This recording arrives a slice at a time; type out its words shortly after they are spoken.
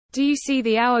Do you see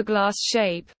the hourglass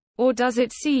shape? Or does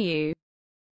it see you?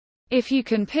 If you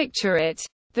can picture it,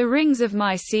 the rings of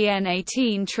MyCn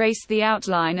 18 trace the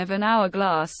outline of an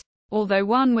hourglass, although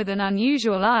one with an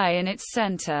unusual eye in its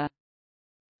center.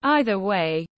 Either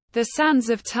way, the sands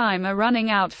of time are running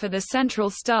out for the central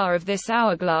star of this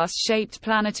hourglass-shaped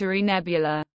planetary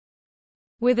nebula.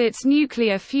 With its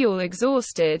nuclear fuel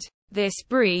exhausted, this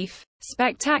brief,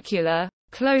 spectacular,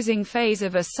 closing phase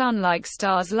of a Sun-like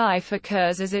star's life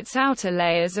occurs as its outer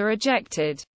layers are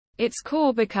ejected, its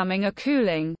core becoming a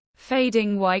cooling,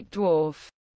 fading white dwarf.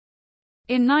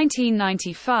 In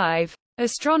 1995,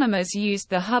 astronomers used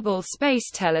the Hubble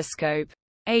Space Telescope,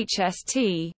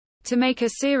 HST, to make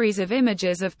a series of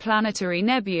images of planetary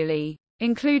nebulae,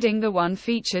 including the one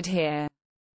featured here.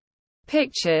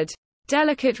 Pictured,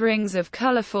 delicate rings of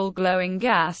colorful glowing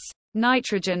gas,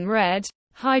 nitrogen red,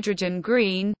 hydrogen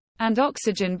green, and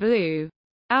oxygen blue,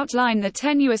 outline the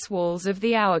tenuous walls of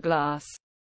the hourglass.